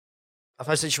I've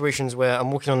had situations where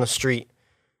I'm walking on the street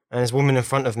and there's a woman in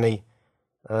front of me,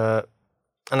 and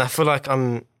I feel like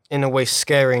I'm in a way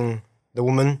scaring the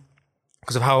woman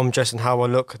because of how I'm dressed and how I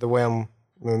look, the way I'm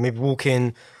maybe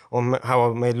walking or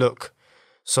how I may look.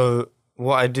 So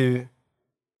what I do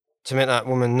to make that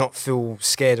woman not feel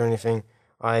scared or anything,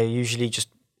 I usually just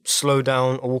slow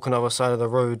down or walk on the other side of the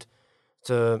road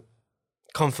to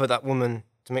comfort that woman,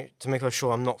 to make her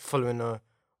sure I'm not following her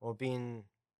or being...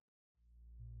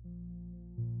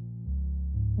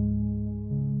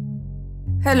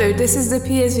 Hello, this is the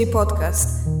PSV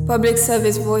podcast, Public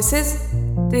Service Voices.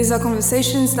 These are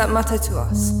conversations that matter to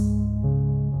us.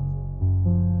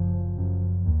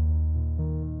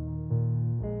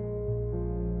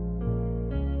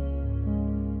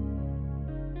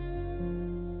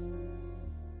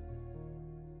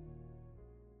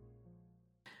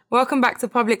 Welcome back to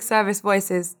Public Service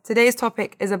Voices. Today's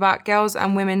topic is about girls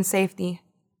and women's safety.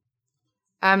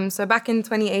 So back in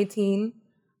 2018,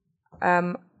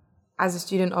 as a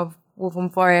student of Waltham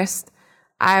Forest,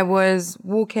 I was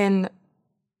walking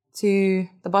to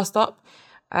the bus stop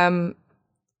to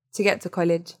get to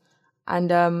college.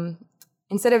 And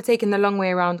instead of taking the long way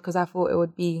around, because I thought it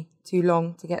would be too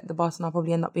long to get the bus and I'll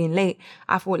probably end up being late,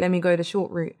 I thought, let me go the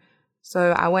short route.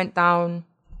 So I went down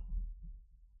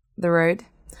the road.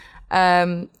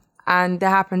 And there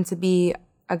happened to be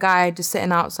a guy just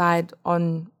sitting outside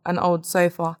on an old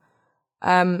sofa.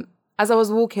 As I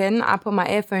was walking, I put my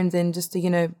earphones in just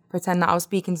to, pretend that I was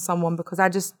speaking to someone because I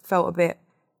just felt a bit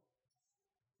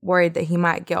worried that he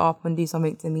might get up and do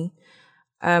something to me.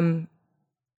 But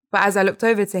as I looked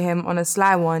over to him on a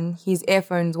sly one, his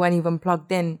earphones weren't even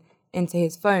plugged into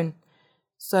his phone.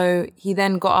 So he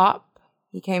then got up,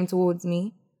 he came towards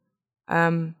me,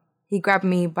 he grabbed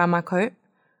me by my coat,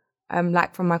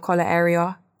 like from my collar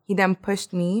area. He then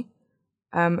pushed me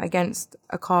against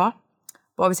a car.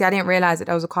 But obviously I didn't realise that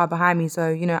there was a car behind me.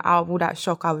 So, out of all that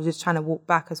shock, I was just trying to walk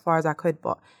back as far as I could,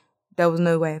 but there was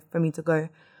no way for me to go.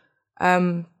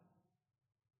 And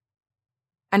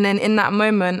then in that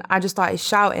moment, I just started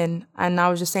shouting and I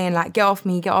was just saying like, get off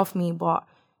me. But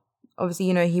obviously,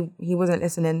 he wasn't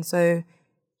listening. So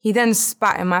he then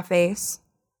spat in my face.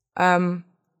 And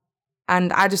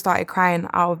I just started crying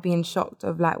out of being shocked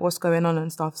of like what's going on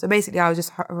and stuff. So basically I was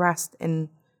just harassed in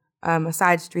a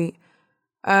side street.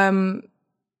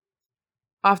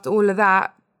 After all of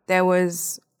that, there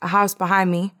was a house behind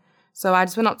me. So I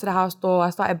just went up to the house door. I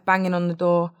started banging on the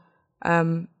door.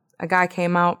 A guy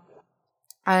came out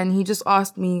and he just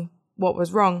asked me what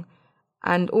was wrong.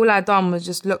 And all I'd done was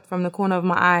just look from the corner of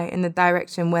my eye in the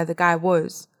direction where the guy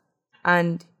was.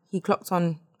 And he clocked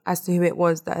on as to who it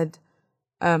was that had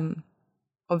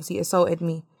obviously assaulted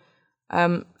me.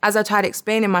 As I tried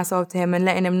explaining myself to him and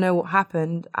letting him know what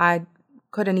happened, I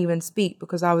couldn't even speak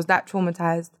because I was that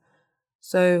traumatized.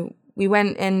 So we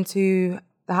went into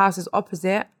the houses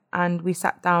opposite and we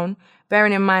sat down.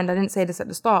 Bearing in mind, I didn't say this at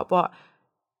the start, but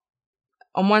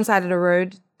on one side of the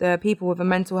road, the people with the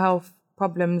mental health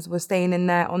problems were staying in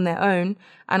there on their own.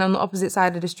 And on the opposite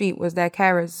side of the street was their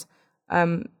carers.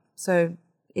 So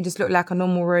it just looked like a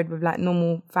normal road with like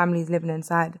normal families living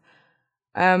inside.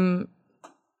 We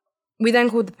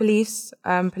then called the police.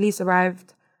 Police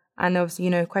arrived and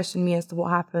obviously, questioned me as to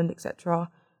what happened, etc.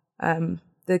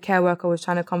 The care worker was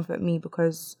trying to comfort me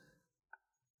because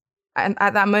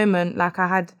at that moment, like I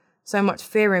had so much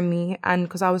fear in me and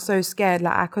because I was so scared,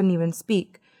 like I couldn't even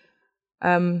speak.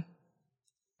 At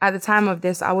the time of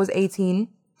this, I was 18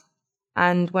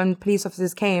 and when police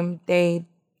officers came, they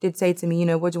did say to me,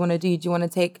 what do you want to do? Do you want to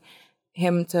take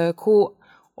him to court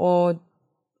or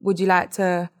would you like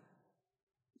to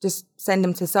just send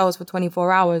him to cells for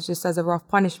 24 hours just as a rough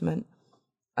punishment?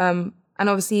 And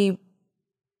obviously,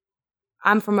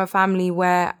 I'm from a family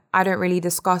where I don't really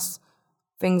discuss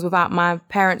things without my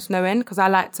parents knowing because I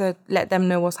like to let them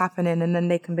know what's happening and then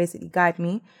they can basically guide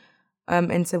me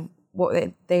into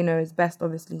what they know is best,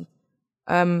 obviously.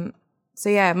 So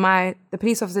yeah, the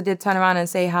police officer did turn around and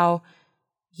say how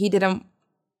he didn't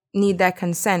need their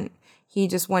consent. He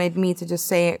just wanted me to just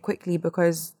say it quickly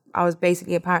because I was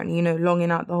basically apparently,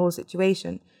 longing out the whole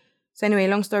situation. So anyway,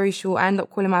 long story short, I ended up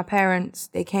calling my parents.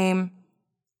 They came.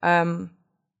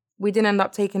 We didn't end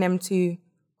up taking him to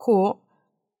court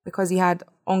because he had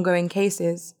ongoing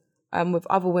cases with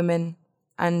other women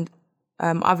and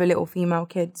other little female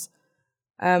kids.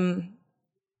 So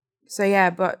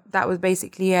yeah, but that was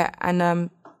basically it.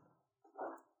 And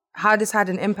how this had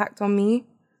an impact on me,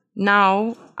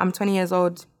 now I'm 20 years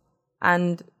old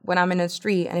and when I'm in a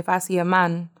street and if I see a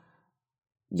man,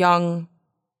 young,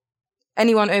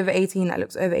 anyone over 18 that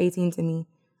looks over 18 to me,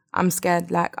 I'm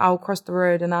scared. Like I'll cross the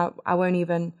road and I won't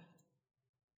even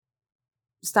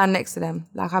stand next to them.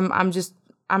 Like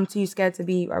I'm too scared to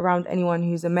be around anyone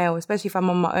who's a male, especially if I'm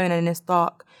on my own and it's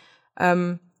dark.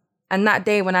 And that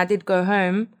day when I did go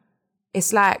home,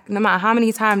 it's like no matter how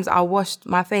many times I washed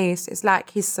my face, it's like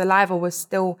his saliva was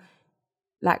still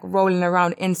like rolling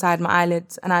around inside my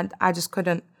eyelids, and I just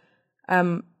couldn't.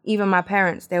 Even my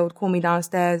parents, they would call me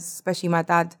downstairs, especially my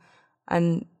dad,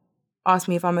 and ask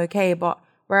me if I'm okay. But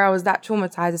where I was that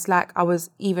traumatized, it's like I was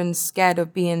even scared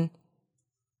of being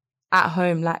at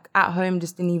home. Like at home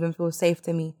just didn't even feel safe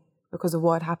to me because of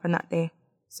what had happened that day.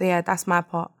 So yeah, that's my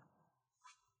part.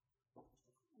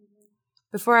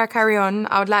 Before I carry on,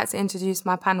 I would like to introduce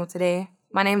my panel today.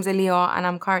 My name's Aliyah and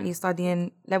I'm currently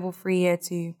studying Level 3 Year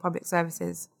 2 Public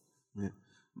Services. Yeah.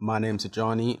 My name's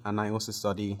Ajani and I also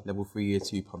study Level 3 Year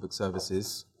 2 Public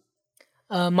Services.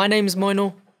 My name's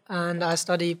Moino and I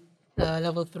study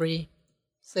Level 3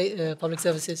 Public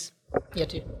Services, Year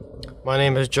 2. My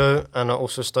name is Joe and I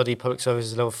also study Public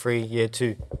Services Level 3 Year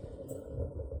 2.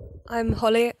 I'm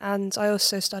Holly and I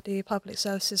also study Public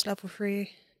Services Level 3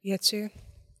 Year 2.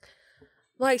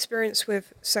 My experience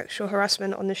with sexual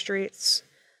harassment on the streets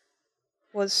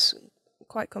was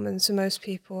quite common to most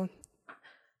people.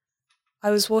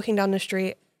 I was walking down the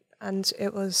street and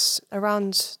it was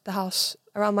around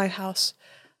my house,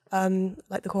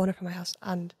 like the corner from my house,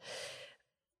 and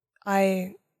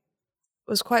I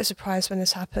was quite surprised when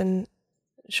this happened,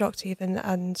 shocked even,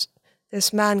 and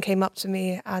this man came up to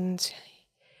me and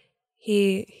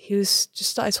he was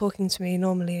just started talking to me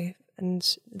normally.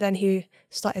 And then he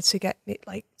started to get me,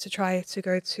 to try to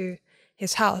go to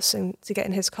his house and to get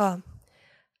in his car.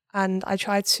 And I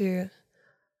tried to,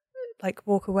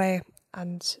 walk away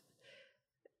and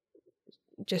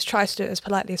just try to do it as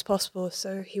politely as possible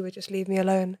so he would just leave me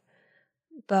alone.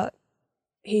 But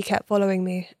he kept following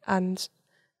me. And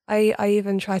I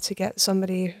even tried to get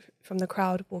somebody from the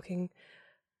crowd walking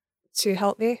to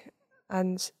help me.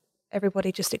 And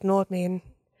everybody just ignored me. And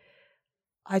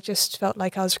I just felt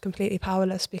like I was completely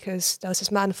powerless because there was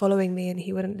this man following me and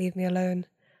he wouldn't leave me alone.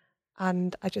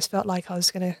 And I just felt like I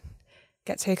was going to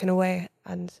get taken away.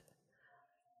 And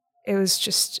it was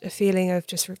just a feeling of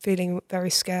just feeling very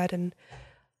scared. And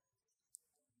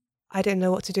I didn't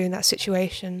know what to do in that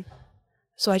situation.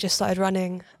 So I just started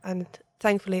running. And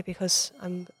thankfully, because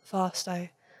I'm fast,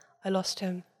 I lost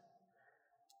him.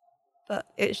 But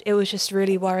it was just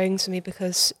really worrying to me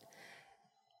because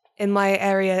in my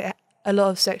area, a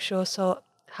lot of sexual assault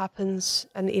happens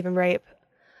and even rape,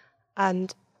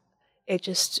 and it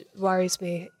just worries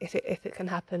me if it can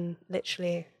happen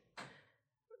literally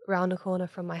round the corner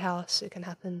from my house. It can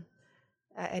happen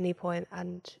at any point,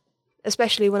 and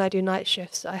especially when I do night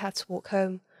shifts, I have to walk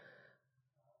home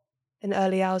in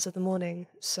early hours of the morning,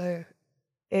 so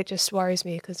it just worries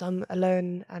me because I'm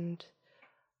alone and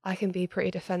I can be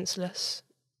pretty defenseless.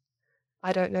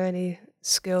 I don't know any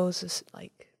skills as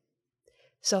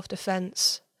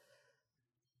self-defense.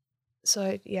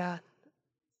 So, yeah.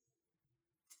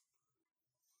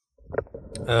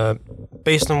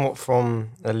 Based on what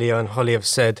from Leah and Holly have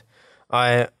said,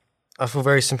 I feel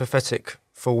very sympathetic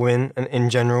for women and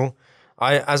in general.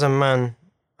 I, as a man,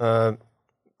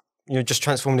 just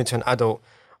transformed into an adult,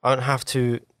 I don't have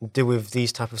to deal with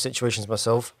these type of situations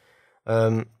myself.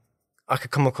 I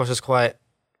could come across as quite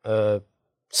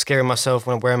scary myself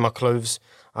when I'm wearing my clothes.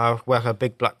 I wear a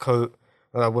big black coat,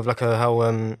 with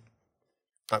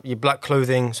your black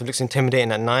clothing, so it looks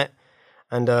intimidating at night.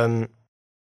 And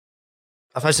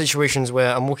I've had situations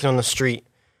where I'm walking on the street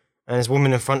and there's a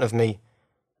woman in front of me,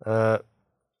 and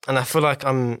I feel like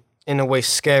I'm in a way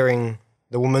scaring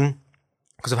the woman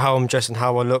because of how I'm dressed and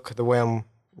how I look, the way I'm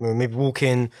maybe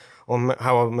walking or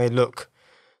how I may look.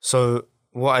 So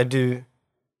what I do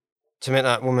to make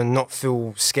that woman not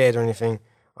feel scared or anything,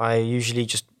 I usually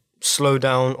just slow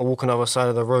down or walk on the other side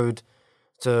of the road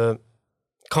to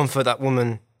comfort that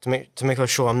woman, to make her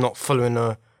sure I'm not following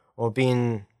her or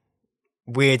being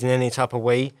weird in any type of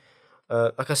way.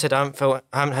 Like I said, I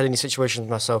haven't had any situations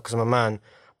myself because I'm a man,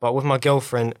 but with my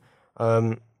girlfriend,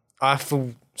 I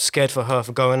feel scared for her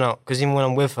for going out because even when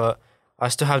I'm with her, I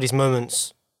still have these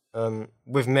moments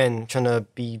with men trying to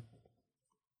be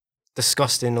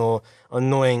disgusting or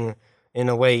annoying in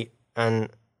a way, and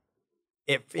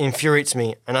it infuriates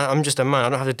me. And I'm just a man; I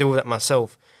don't have to deal with that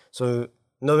myself. So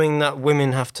knowing that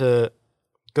women have to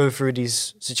go through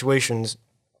these situations,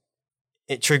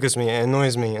 it triggers me, it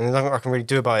annoys me, and there's nothing I can really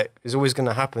do about it. It's always going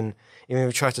to happen, even if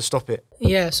we try to stop it.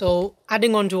 Yeah, so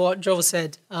adding on to what Joe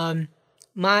said,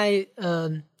 my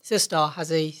sister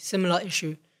has a similar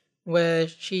issue where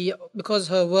because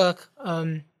her work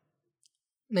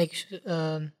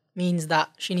means that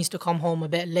she needs to come home a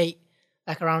bit late,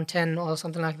 like around 10 or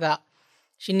something like that.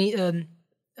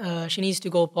 she needs to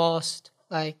go past,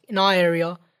 like in our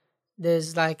area,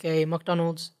 there's like a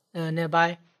McDonald's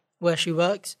nearby where she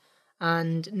works,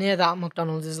 and near that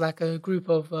McDonald's is like a group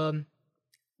of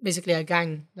basically a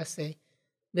gang, let's say.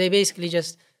 They basically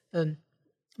just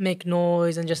make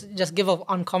noise and just give off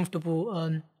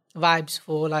uncomfortable vibes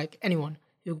for like anyone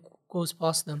who goes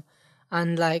past them.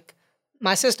 And like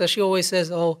my sister, she always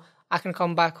says, "Oh, I can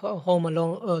come back home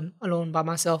alone by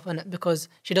myself," and because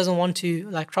she doesn't want to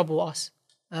like trouble us.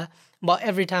 But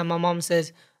every time my mom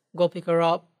says, "Go pick her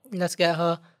up, let's get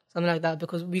her," something like that,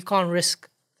 because we can't risk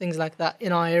things like that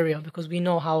in our area because we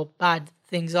know how bad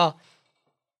things are.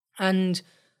 And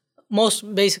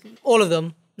all of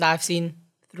them that I've seen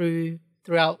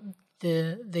throughout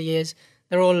the years,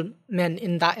 they're all men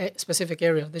in that specific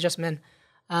area. They're just men,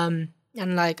 and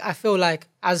like I feel like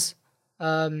as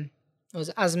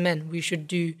men, we should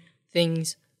do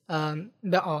things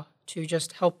better to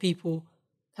just help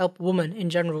women in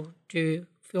general to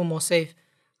feel more safe.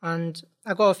 And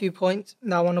I got a few points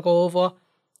that I want to go over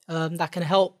that can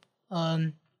help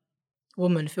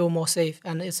women feel more safe,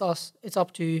 and it's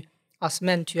up to us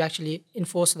men to actually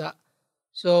enforce that.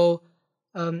 So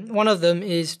one of them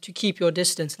is to keep your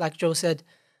distance, like Joe said.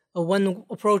 When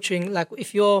approaching, like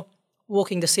if you're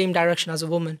walking the same direction as a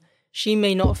woman, she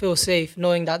may not feel safe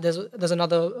knowing that there's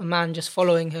another man just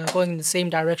following her, going in the same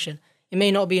direction. It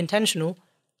may not be intentional,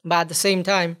 but at the same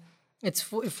time, it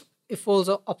falls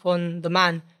upon the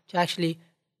man to actually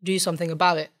do something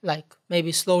about it, like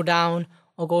maybe slow down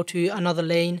or go to another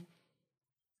lane.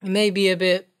 It may be a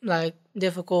bit like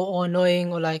difficult or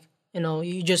annoying, or like,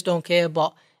 you just don't care,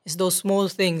 but it's those small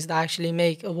things that actually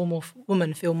make a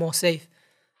woman feel more safe.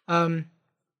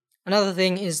 Another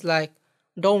thing is like,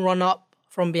 don't run up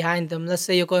from behind them. Let's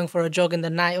say you're going for a jog in the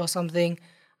night or something,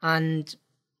 and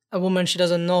a woman, she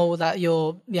doesn't know that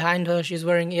you're behind her, she's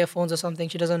wearing earphones or something,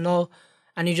 she doesn't know,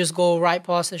 and you just go right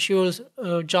past her, she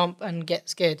will jump and get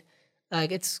scared.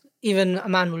 Like, even a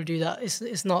man will do that.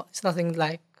 It's nothing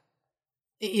like,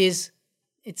 it's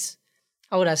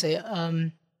how would I say,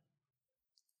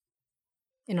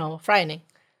 frightening.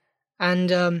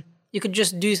 And you could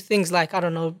just do things like, I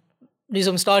don't know, do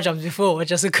some star jumps before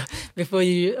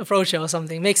you approach her or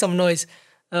something. Make some noise,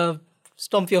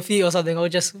 stomp your feet or something, or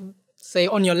just say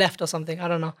on your left or something. I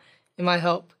don't know. It might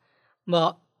help.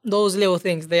 But those little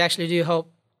things, they actually do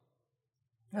help.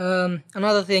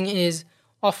 Another thing is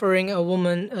offering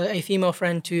a female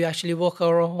friend to actually walk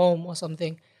her home or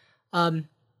something.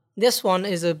 This one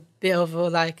is a bit of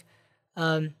a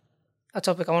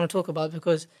topic I want to talk about,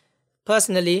 because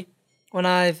personally, when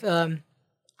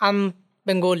I'm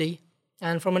Bengali,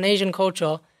 and from an Asian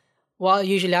culture, what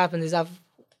usually happens is I've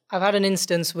had an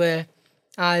instance where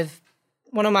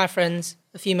one of my friends,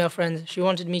 a female friend, she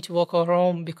wanted me to walk her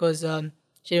home because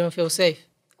she didn't feel safe.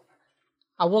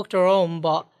 I walked her home,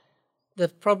 but the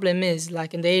problem is,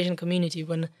 like in the Asian community,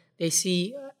 when they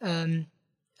see a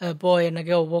boy and a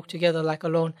girl walk together like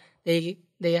alone, they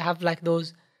have like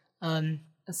those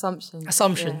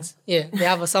assumptions. Yeah, they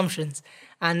have assumptions,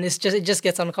 and it just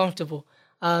gets uncomfortable.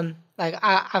 Like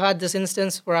I've had this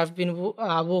instance where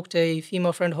I walked a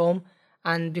female friend home,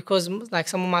 and because like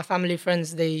some of my family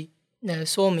friends, they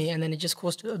saw me, and then it just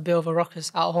caused a bit of a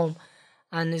ruckus at home.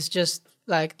 And it's just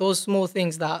like those small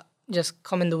things that just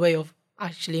come in the way of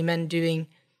actually men doing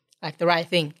like the right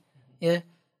thing. Yeah.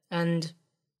 And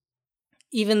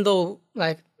even though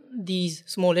like these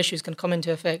small issues can come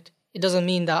into effect, it doesn't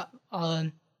mean that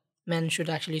men should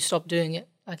actually stop doing it.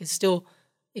 Like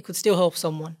it could still help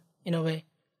someone in a way.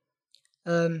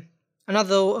 Another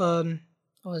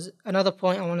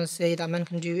point I want to say that men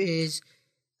can do is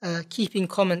keeping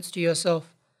comments to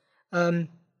yourself.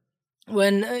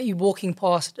 When you're walking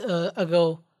past a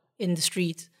girl in the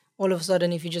street, all of a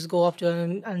sudden, if you just go up to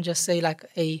her and just say like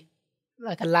a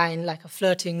line, like a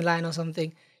flirting line or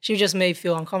something, she just may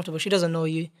feel uncomfortable. She doesn't know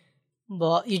you,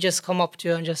 but you just come up to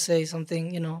her and just say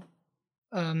something,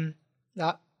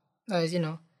 that is,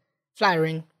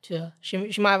 flattering to her.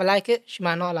 She might like it, she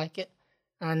might not like it,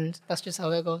 and that's just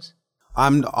how it goes.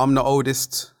 I'm the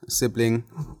oldest sibling,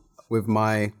 with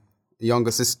my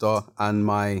younger sister and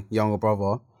my younger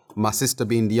brother. My sister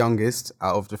being the youngest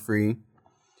out of the three.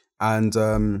 And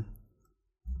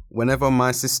whenever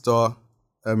my sister,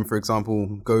 for example,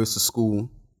 goes to school,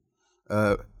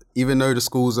 even though the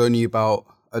school's only about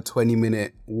a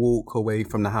 20-minute walk away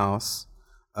from the house,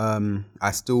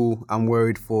 I still am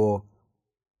worried for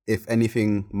if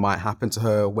anything might happen to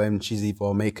her when she's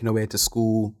either making her way to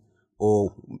school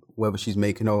or whether she's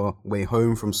making her way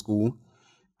home from school.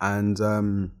 And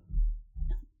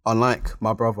unlike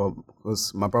my brother,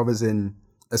 because my brother's in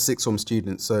a sixth form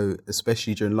student, so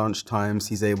especially during lunch times,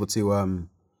 he's able to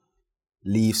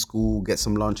leave school, get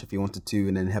some lunch if he wanted to,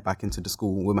 and then head back into the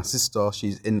school. With my sister,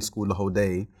 she's in school the whole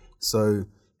day. So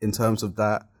in terms of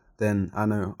that, then I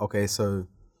know, okay, so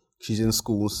she's in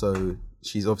school, so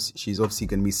she's obviously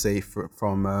going to be safe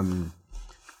from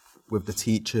with the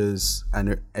teachers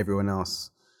and everyone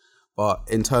else. But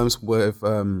in terms with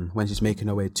when she's making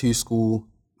her way to school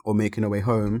or making her way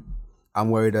home, I'm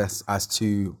worried as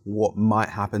to what might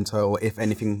happen to her, or if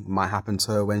anything might happen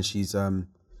to her when she's on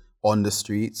the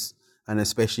streets, and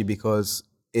especially because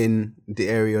in the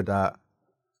area that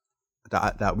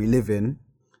we live in,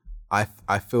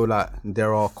 I feel like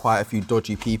there are quite a few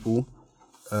dodgy people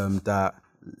that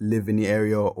live in the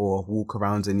area or walk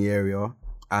around in the area,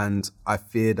 and I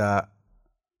fear that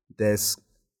there's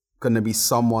going to be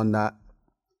someone that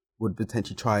would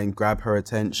potentially try and grab her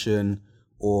attention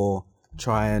or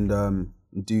try and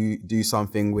do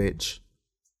something which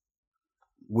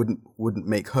wouldn't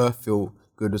make her feel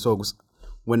good as well. 'Cause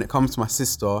when it comes to my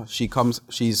sister,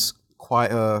 she's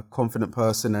quite a confident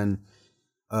person, and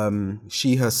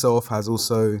she herself has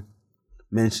also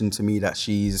mentioned to me that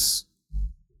she's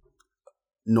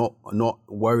not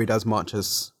worried as much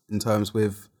as in terms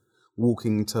with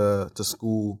walking to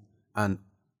school and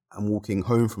walking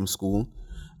home from school,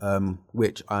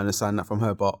 which I understand that from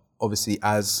her. But obviously,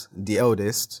 as the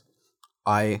eldest,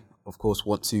 I of course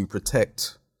want to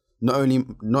protect not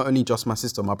only just my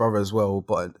sister, my brother as well,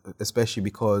 but especially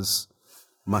because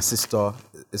my sister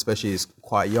especially is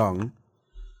quite young.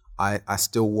 I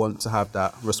still want to have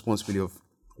that responsibility of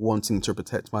wanting to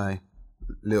protect my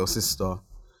little sister.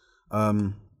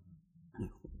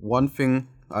 One thing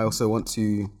I also want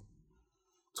to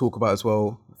talk about as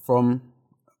well, from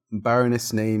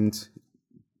Baroness named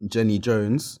Jenny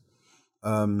Jones,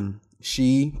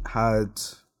 she had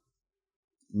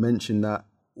mentioned that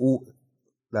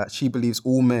she believes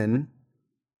all men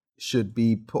should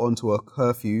be put onto a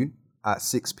curfew at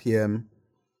 6 p.m.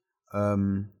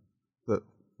 But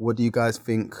what do you guys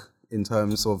think in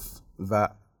terms of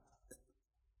that?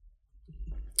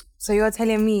 So you're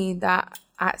telling me that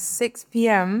at 6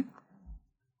 p.m,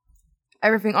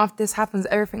 everything after this happens,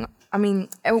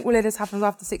 all of this happens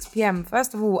after 6 p.m.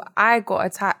 First of all, I got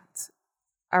attacked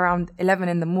around 11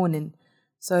 in the morning.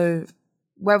 So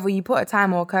whether you put a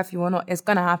time or a curfew or not, it's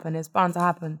going to happen. It's bound to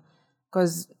happen.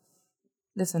 Because,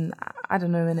 listen, I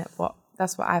don't know, innit, but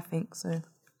that's what I think. So,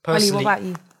 Holly, what about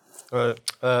you?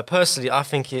 Personally, I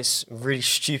think it's really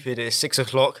stupid. It's 6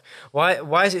 o'clock.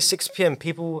 Why is it 6 p.m?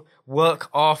 People work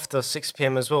after 6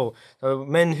 p.m. as well. So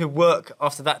men who work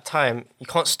after that time, you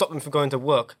can't stop them from going to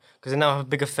work because they now have a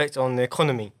big effect on the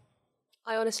economy.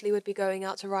 I honestly would be going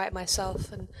out to riot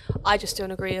myself, and I just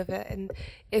don't agree with it. And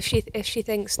if she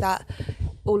thinks that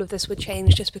all of this would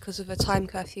change just because of a time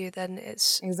curfew, then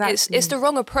it's the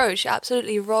wrong approach.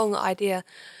 Absolutely wrong idea.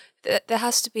 There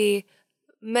has to be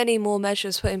many more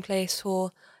measures put in place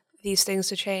for these things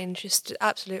to change. It's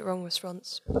absolute wrong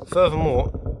response.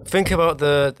 Furthermore, think about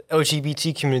the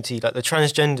LGBT community, like the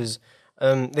transgenders.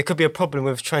 There could be a problem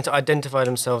with trying to identify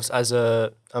themselves as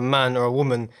a man or a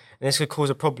woman, and this could cause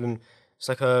a problem. It's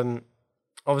like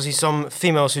obviously some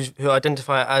females who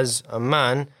identify as a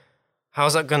man.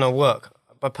 How's that gonna work?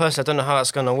 But personally, I don't know how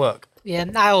that's gonna work. Yeah,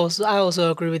 I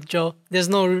also agree with Joe. There's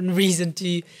no reason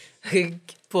to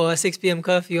put a 6 p.m.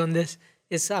 curfew on this.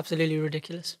 It's absolutely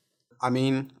ridiculous. I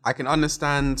mean, I can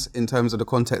understand in terms of the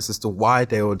context as to why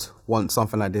they would want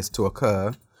something like this to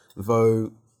occur,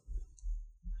 though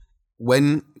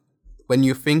when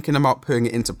you're thinking about putting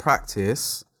it into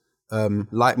practice,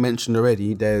 like mentioned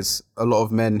already, there's a lot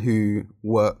of men who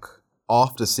work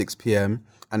after 6 p.m,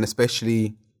 and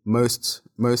especially most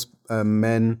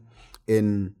men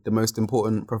in the most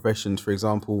important professions, for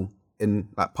example, in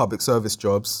like public service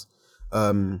jobs,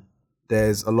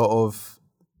 there's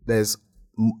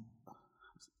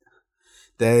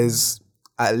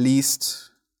at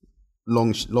least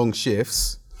long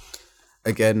shifts,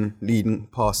 again leading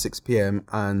past 6 p.m,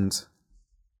 and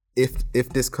if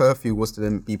this curfew was to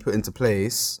then be put into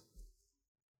place,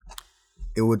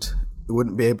 it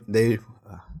wouldn't be able.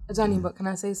 Johnny, but can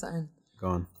I say something? Go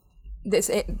on.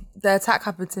 The attack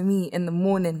happened to me in the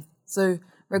morning, so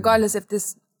regardless if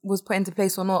this was put into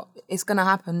place or not, it's gonna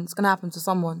happen. It's gonna happen to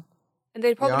someone. And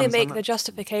they'd probably make the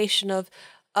justification of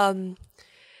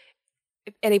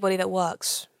anybody that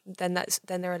works, then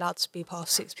they're allowed to be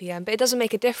past 6 p.m. But it doesn't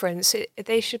make a difference.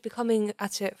 They should be coming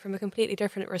at it from a completely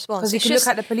different response. Because you can look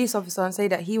at the police officer and say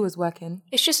that he was working.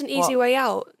 It's just an easy way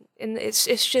out, and it's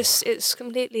just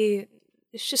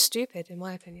stupid in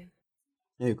my opinion.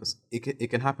 Yeah, because it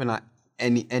can happen at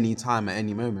any time at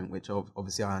any moment, which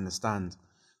obviously I understand.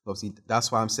 Obviously,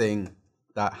 that's why I'm saying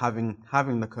that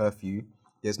having the curfew,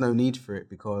 there's no need for it,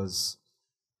 because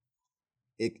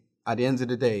at the end of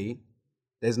the day,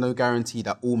 there's no guarantee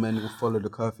that all men will follow the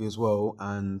curfew as well,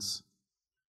 and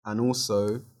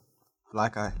also,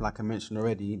 like I mentioned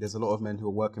already, there's a lot of men who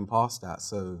are working past that.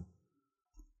 So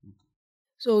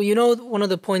one of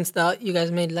the points that you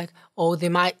guys made, like, oh, they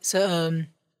might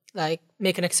like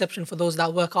make an exception for those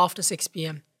that work after 6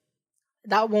 p.m.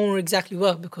 That won't exactly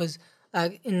work because,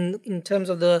 like, in terms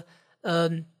of the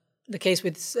case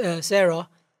with Sarah,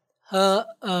 her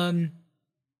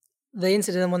the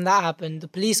incident when that happened, the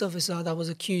police officer that was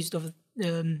accused of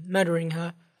murdering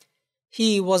her,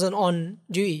 he wasn't on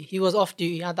duty. He was off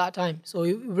duty at that time. So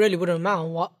it really wouldn't matter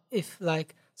what if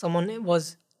like someone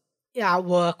was at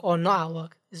work or not at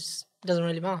work. It doesn't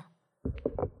really matter.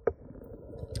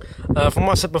 From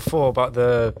what I said before about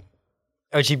the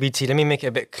LGBT, let me make it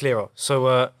a bit clearer.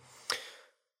 So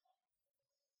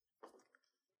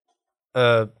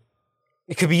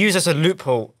it could be used as a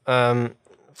loophole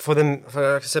for them, like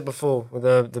I said before, with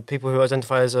the people who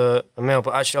identify as a male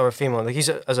but actually are a female. They use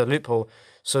it as a loophole.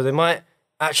 So they might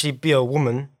actually be a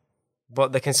woman,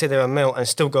 but they can say they're a male and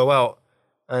still go out,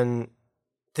 and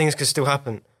things could still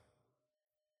happen.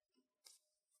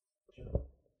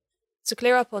 To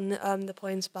clear up on the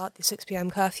points about the 6 p.m.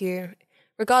 curfew,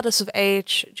 regardless of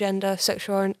age, gender,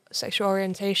 sexual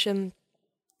orientation,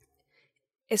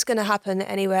 it's going to happen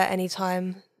anywhere,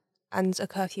 anytime, and a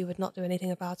curfew would not do anything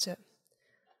about it.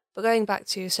 But going back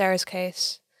to Sarah's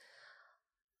case,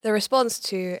 the response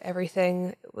to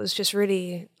everything was just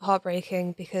really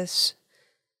heartbreaking because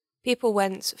people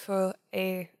went to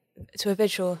a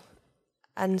vigil,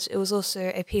 and it was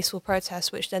also a peaceful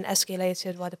protest, which then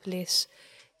escalated by the police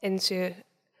into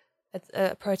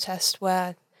a protest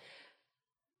where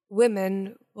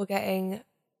women were getting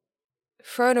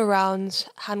thrown around,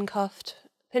 handcuffed,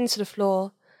 pinned to the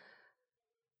floor,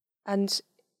 and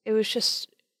it was just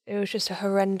a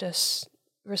horrendous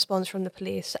response from the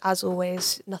police. As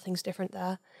always, nothing's different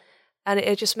there, and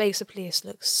it just makes the police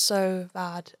look so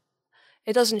bad.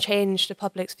 It doesn't change the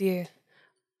public's view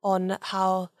on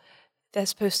how they're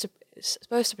supposed to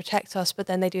protect us, but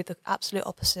then they do the absolute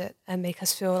opposite and make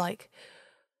us feel like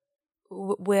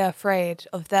we're afraid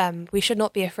of them. We should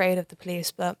not be afraid of the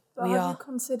police, but we are. Have you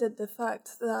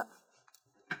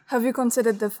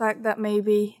considered the fact that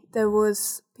maybe there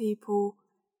was people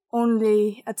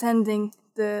only attending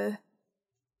the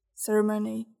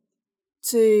ceremony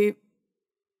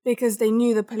because they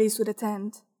knew the police would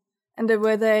attend, and they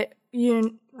were there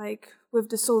with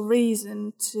the sole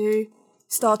reason to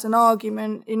start an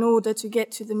argument in order to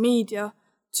get to the media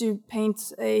to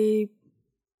paint a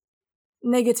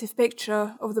negative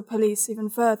picture of the police even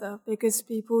further, because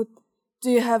people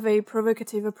do have a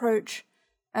provocative approach,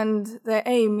 and their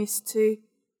aim is to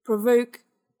provoke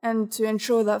and to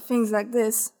ensure that things like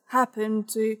this happen,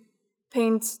 to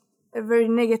paint a very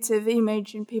negative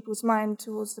image in people's mind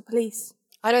towards the police.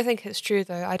 I don't think it's true,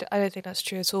 though. I don't think that's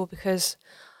true at all, because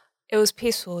it was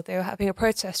peaceful. They were having a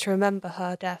protest to remember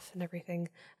her death and everything,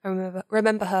 and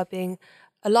remember her being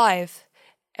alive.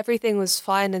 Everything was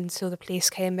fine until the police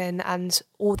came in, and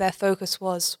all their focus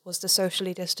was the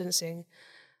socially distancing.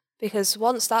 Because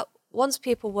once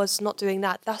people was not doing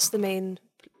that, that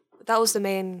was the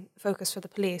main focus for the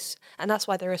police, and that's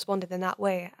why they responded in that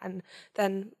way. And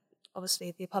then,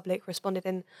 obviously, the public responded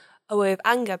in a way of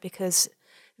anger because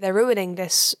they're ruining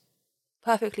this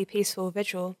perfectly peaceful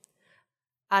vigil.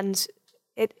 And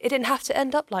it didn't have to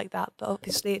end up like that, but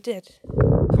obviously it did.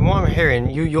 From what I'm hearing,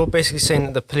 you're basically saying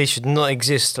that the police should not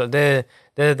exist. Like they're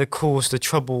the cause, the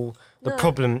trouble, the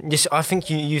problem. Yes, I think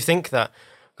you think that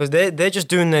because they're just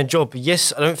doing their job.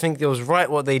 Yes, I don't think it was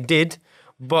right what they did,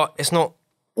 but it's not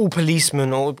all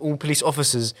policemen or all police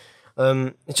officers.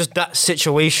 It's just that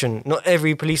situation. Not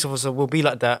every police officer will be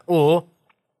like that. Or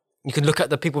you can look at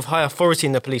the people with high authority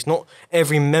in the police. Not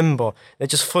every member. They're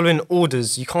just following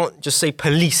orders. You can't just say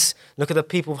police. Look at the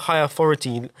people with high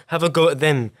authority. Have a go at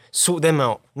them. Sort them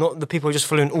out. Not the people who are just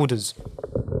following orders.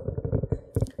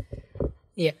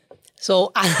 Yeah.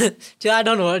 So to add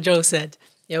on what Joe said,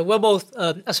 yeah, we're both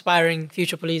aspiring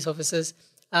future police officers,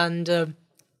 and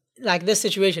like this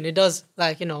situation, it does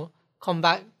come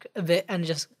back a bit, and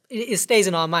just it stays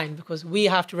in our mind because we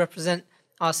have to represent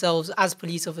ourselves as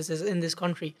police officers in this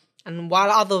country. And while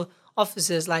other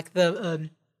officers, like the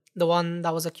one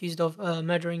that was accused of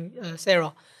murdering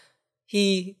Sarah,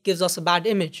 he gives us a bad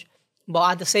image.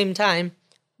 But at the same time,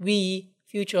 we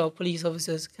future police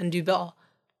officers can do better.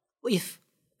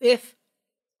 If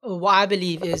what I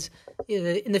believe is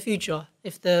in the future,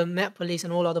 if the Met Police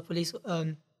and all other police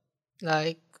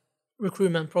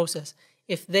recruitment process,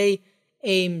 if they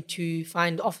aim to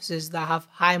find officers that have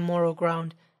high moral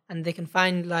ground and they can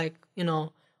find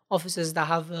officers that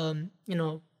have,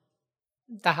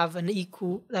 that have an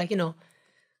equal,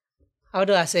 how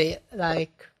do I say it?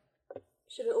 Like,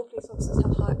 shouldn't all police officers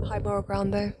have high moral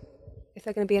ground though, if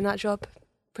they're going to be in that job,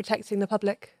 protecting the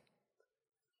public?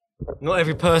 Not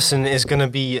every person is going to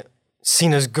be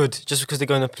seen as good just because they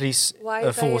go in the police Why are they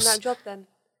in force. that job then?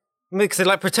 Because they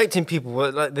like protecting people.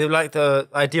 Like they like the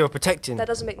idea of protecting. That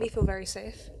doesn't make me feel very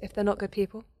safe if they're not good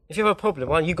people. If you have a problem,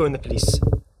 why don't you go in the police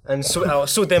and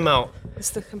sort them out?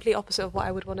 It's the complete opposite of what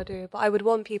I would want to do. But I would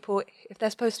want people, if they're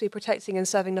supposed to be protecting and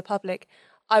serving the public,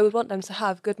 I would want them to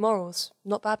have good morals,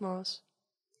 not bad morals.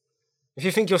 If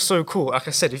you think you're so cool, like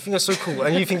I said, if you think you're so cool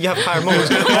and you think you have higher morals,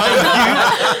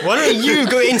 why don't you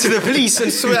go into the police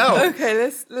and sort it out? Okay,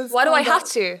 let's. Why do I have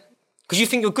to? Because you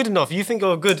think you're good enough. You think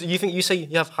you're good. You say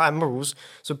you have high morals.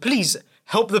 So please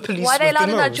help the police. Why are they with allowed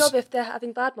good in that morals. job if they're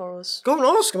having bad morals? Go and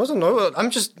ask them. I don't know. I'm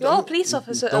just. You're a police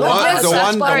officer. The one-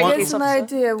 I guess an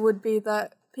idea would be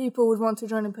that people would want to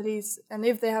join the police, and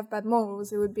if they have bad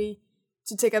morals, it would be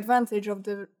to take advantage of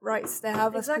the rights they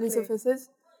have as police officers.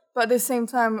 But at the same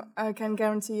time, I can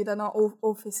guarantee you that not all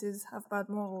officers have bad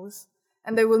morals,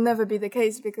 and they will never be the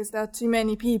case because there are too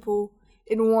many people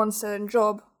in one certain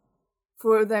job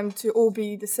for them to all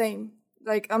be the same.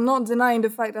 Like, I'm not denying the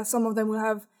fact that some of them will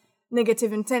have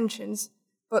negative intentions,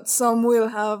 but some will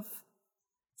have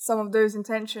some of those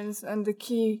intentions. And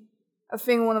I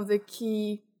think one of the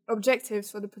key objectives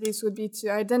for the police would be to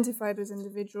identify those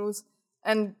individuals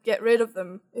and get rid of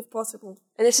them if possible.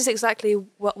 And this is exactly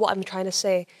what I'm trying to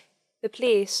say. The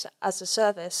police, as a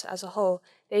service, as a whole,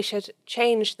 they should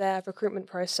change their recruitment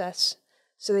process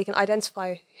so they can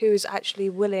identify who's actually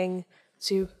willing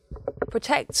to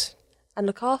protect and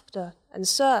look after and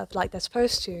serve like they're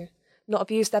supposed to, not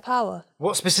abuse their power.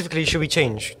 What specifically should we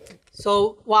change?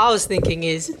 so what I was thinking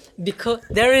is, because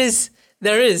there is,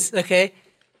 okay,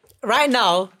 right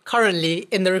now, currently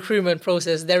in the recruitment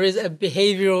process, there is a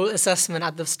behavioral assessment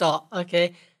at the start,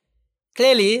 okay?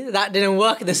 Clearly, that didn't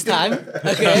work this time,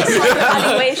 okay?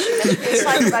 It's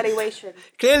like evaluation.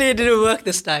 Clearly, it didn't work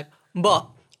this time. But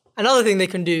another thing they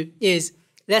can do is,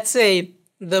 let's say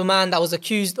the man that was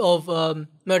accused of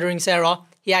murdering Sarah,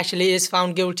 he actually is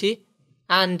found guilty.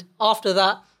 And after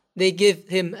that, they give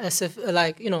him a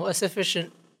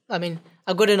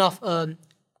good enough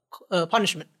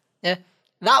punishment, yeah?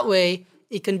 That way,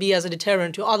 it can be as a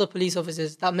deterrent to other police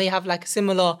officers that may have like a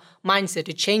similar mindset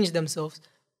to change themselves.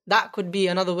 That could be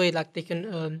another way like they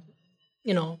can,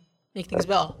 make things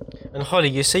better. And Holly,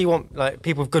 you say you want like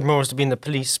people with good morals to be in the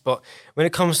police, but when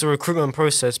it comes to the recruitment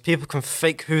process, people can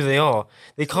fake who they are.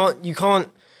 They can't. You can't.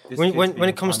 When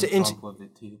it comes to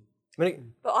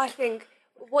But I think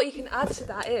what you can add to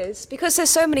that is, because there's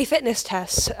so many fitness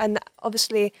tests, and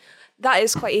obviously that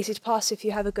is quite easy to pass if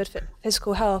you have a good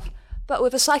physical health. But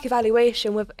with a psych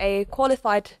evaluation, with a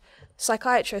qualified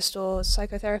psychiatrist or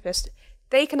psychotherapist,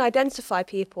 they can identify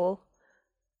people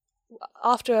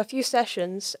after a few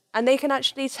sessions, and they can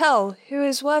actually tell who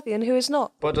is worthy and who is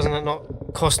not. But doesn't that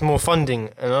not cost more funding?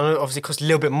 And I know obviously it costs a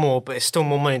little bit more, but it's still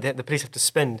more money that the police have to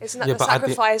spend. Isn't that the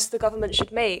sacrifice the government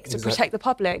should make to protect the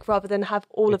public, rather than have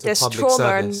all of this trauma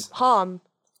service. and harm?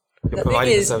 The thing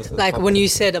is, like when you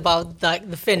said about like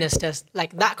the fitness test,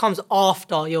 like that comes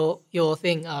after your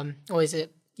thing. Or is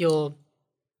it your,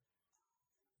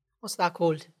 what's that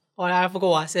called? Oh, I forgot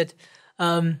what I said.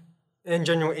 In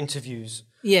general interviews.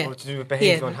 Yeah. Or to do with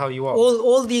behaviour and how you are.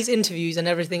 All these interviews and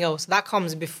everything else, that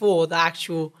comes before the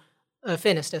actual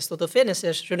fitness test. So the fitness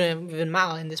test shouldn't even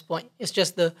matter in this point. It's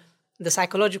just the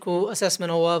psychological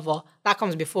assessment or whatever. That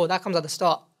comes before. That comes at the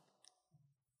start.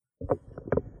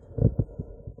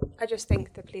 I just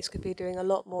think the police could be doing a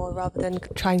lot more rather than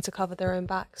trying to cover their own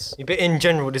backs. Yeah, but in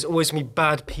general, there's always going to be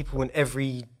bad people in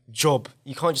every job.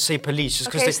 You can't just say police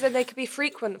just because So then they could be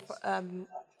frequent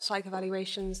psych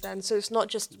evaluations then. So it's not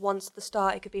just once at the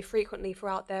start, it could be frequently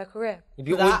throughout their career.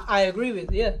 That I agree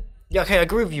with, yeah. Yeah, okay, I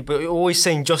agree with you, but you're always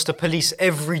saying just the police.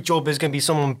 Every job is going to be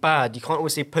someone bad. You can't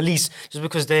always say police just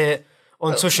because they're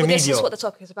on social media. This is what the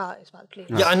topic is about. It's about the police.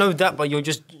 Yeah, I know that, but you're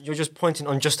just pointing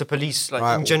on just the police,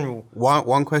 like in general.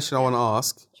 One question I want to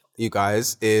ask you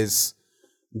guys is,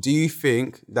 do you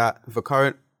think that the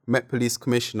current Met Police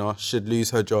Commissioner should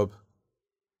lose her job?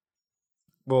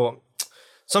 Well,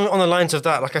 something on the lines of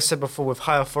that, like I said before, with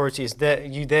high authorities, they're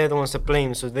the ones to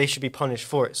blame, so they should be punished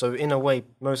for it. So in a way,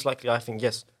 most likely, I think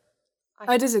yes.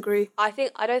 I disagree.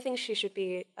 I don't think she should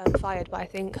be fired, but I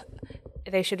think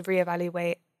they should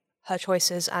reevaluate her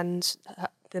choices and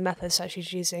the methods that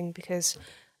she's using, because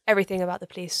everything about the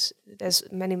police, there's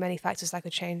many factors that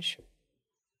could change.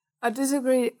 I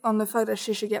disagree on the fact that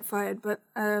she should get fired, but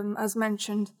as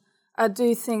mentioned, I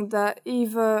do think that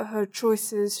either her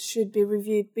choices should be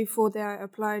reviewed before they are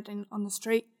applied on the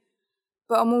street.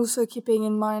 But I'm also keeping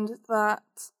in mind that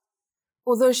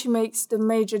although she makes the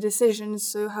major decisions,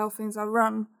 so how things are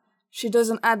run, she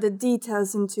doesn't add the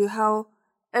details into how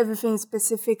everything is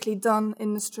specifically done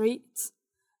in the streets.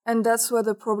 And that's where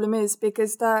the problem is,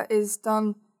 because that is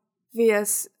done via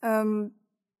her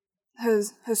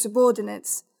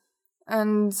subordinates.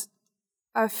 And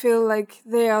I feel like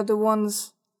they are the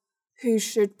ones who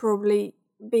should probably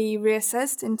be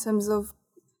reassessed in terms of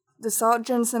the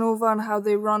sergeants and over and how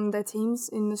they run their teams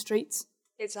in the streets.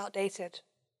 It's outdated.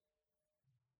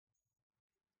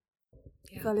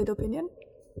 Yeah. Valid opinion.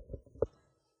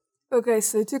 Okay,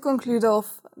 so to conclude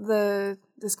off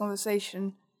this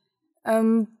conversation,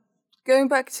 going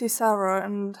back to Sarah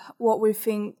and how we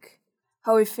think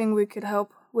we could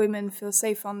help women feel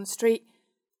safe on the street,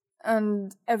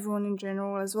 and everyone in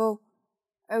general as well.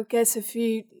 I guess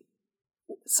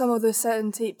some of the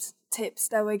certain tips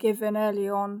that were given early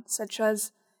on, such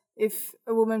as if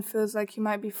a woman feels like you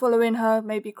might be following her,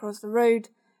 maybe cross the road,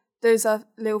 those are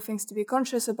little things to be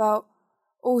conscious about.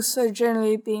 Also,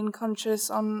 generally being conscious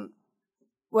on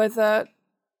whether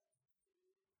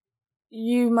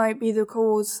you might be the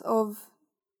cause of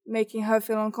making her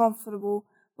feel uncomfortable,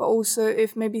 but also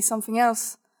if maybe something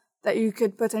else that you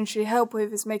could potentially help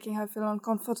with is making her feel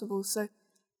uncomfortable. So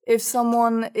if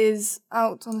someone is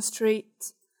out on the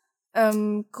street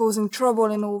causing trouble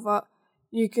and all that,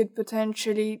 you could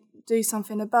potentially do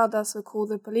something about that, so call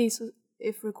the police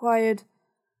if required,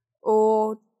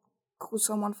 or call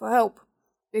someone for help.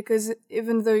 Because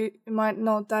even though it might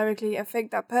not directly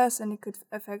affect that person, it could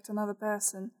affect another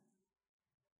person.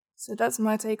 So that's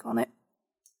my take on it.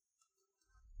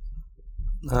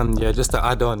 Just to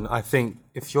add on, I think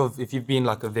if you've been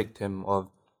like a victim of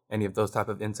any of those type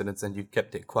of incidents and you've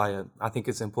kept it quiet, I think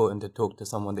it's important to talk to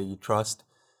someone that you trust.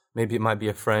 Maybe it might be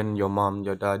a friend, your mom,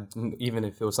 your dad, even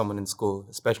if it was someone in school,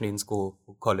 especially in school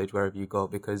or college, wherever you go,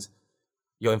 because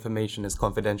your information is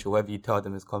confidential. Whatever you tell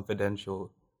them is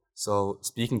confidential. So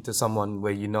speaking to someone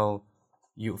where you know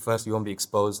you won't be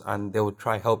exposed and they will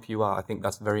try help you out, I think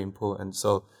that's very important.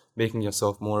 So making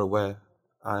yourself more aware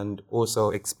and also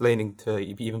explaining to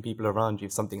even people around you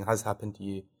if something has happened to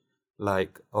you,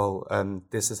 like,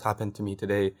 this has happened to me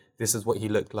today, this is what he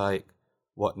looked like,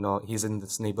 whatnot, he's in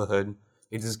this neighborhood.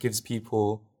 It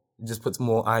just puts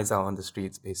more eyes out on the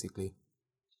streets, basically.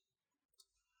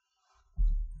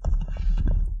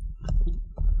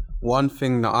 One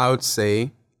thing that I would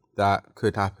say that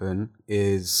could happen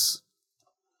is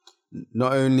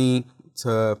not only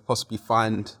to possibly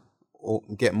find or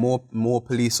get more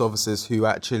police officers who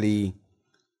actually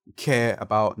care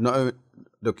about not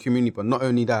the community, but not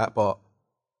only that, but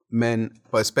men,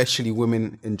 but especially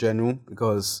women in general,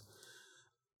 because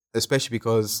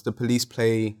the police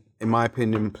play, in my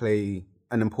opinion,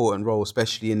 an important role,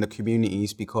 especially in the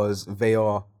communities, because they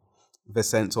are the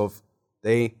sense of,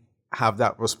 they have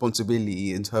that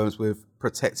responsibility in terms with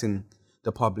protecting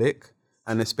the public,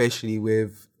 and especially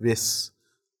with this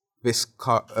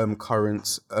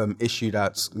current issue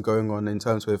that's going on in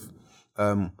terms with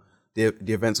the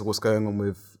events of what's going on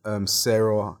with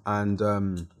Sarah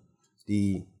and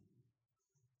the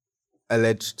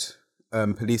alleged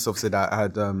police officer that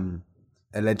had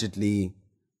allegedly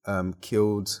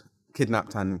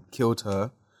kidnapped and killed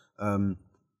her.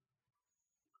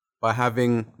 By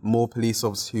having more police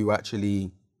officers who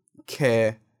actually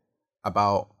care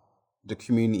about the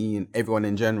community and everyone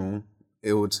in general,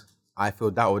 I feel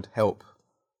that would help.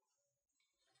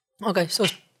 Okay, so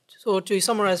to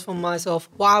summarize for myself,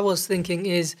 what I was thinking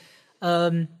is,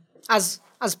 as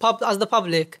the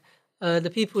public,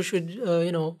 the people should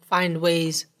find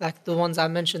ways, like the ones I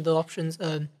mentioned, the options,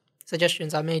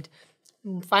 suggestions I made,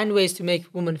 find ways to make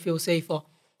women feel safer.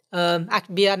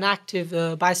 Be an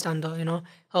active bystander.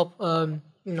 Help.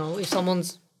 If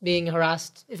someone's being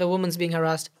harassed, if a woman's being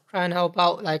harassed, try and help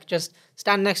out. Like just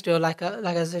stand next to her, like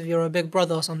as if you're a big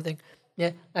brother or something.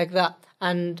 Yeah, like that.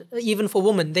 And even for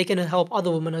women, they can help other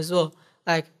women as well.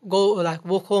 Like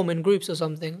walk home in groups or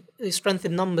something.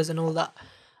 Strengthen numbers and all that.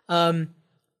 And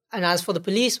as for the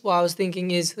police, what I was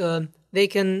thinking is they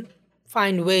can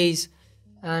find ways,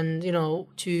 and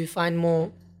to find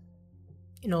more.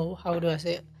 How do I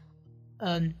say it?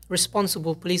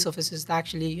 Responsible police officers that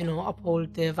actually,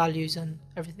 uphold their values and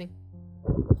everything.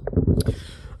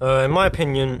 In my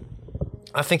opinion,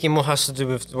 I think it more has to do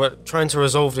with trying to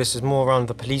resolve this is more around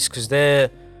the police, because their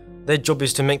job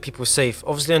is to make people safe.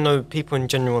 Obviously, I know people in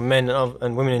general, men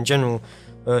and women in general,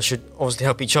 should obviously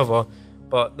help each other,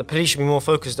 but the police should be more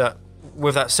focused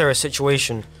with that Sarah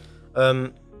situation.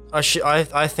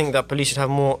 I think that police should have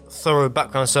more thorough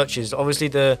background searches. Obviously,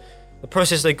 the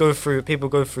process people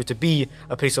go through to be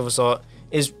a police officer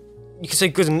is, you can say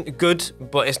good,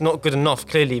 but it's not good enough,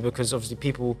 clearly, because obviously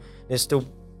there's still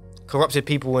corrupted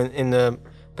people in the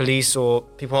police, or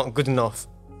people aren't good enough.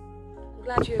 I'm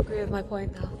glad you agree with my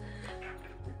point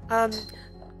now.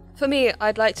 For me,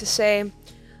 I'd like to say,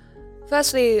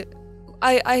 firstly,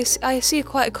 I see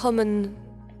quite a common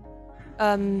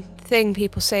thing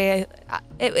people say.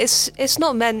 It's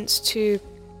not meant to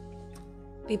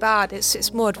be bad,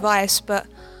 it's more advice, but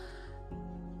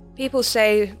people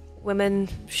say women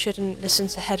shouldn't listen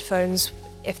to headphones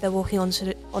if they're walking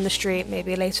on the street,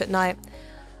 maybe late at night.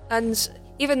 And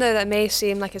even though that may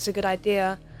seem like it's a good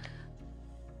idea,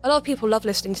 a lot of people love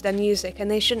listening to their music, and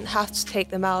they shouldn't have to take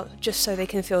them out just so they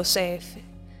can feel safe.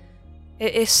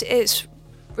 It's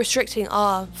restricting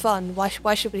our fun.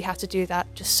 Why should we have to do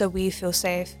that just so we feel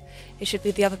safe? It should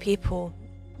be the other people.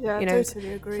 Yeah, I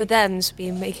totally agree. For them to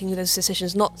be making those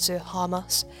decisions not to harm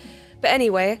us. But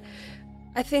anyway,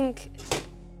 I think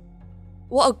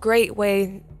what a great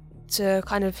way to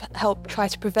kind of help try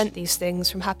to prevent these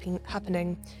things from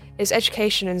happening is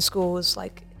education in schools.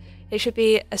 Like, it should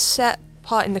be a set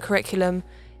part in the curriculum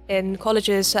in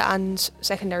colleges and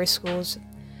secondary schools,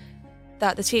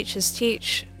 that the teachers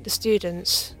teach the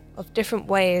students of different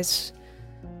ways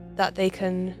that they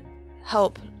can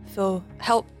help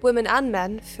women and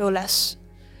men feel less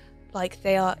like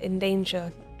they are in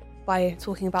danger by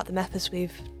talking about the methods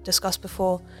we've discussed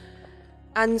before.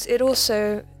 And it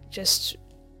also just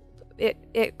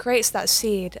it creates that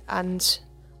seed, and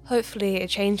hopefully it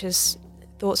changes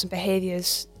thoughts and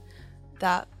behaviours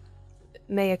that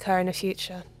may occur in the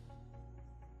future.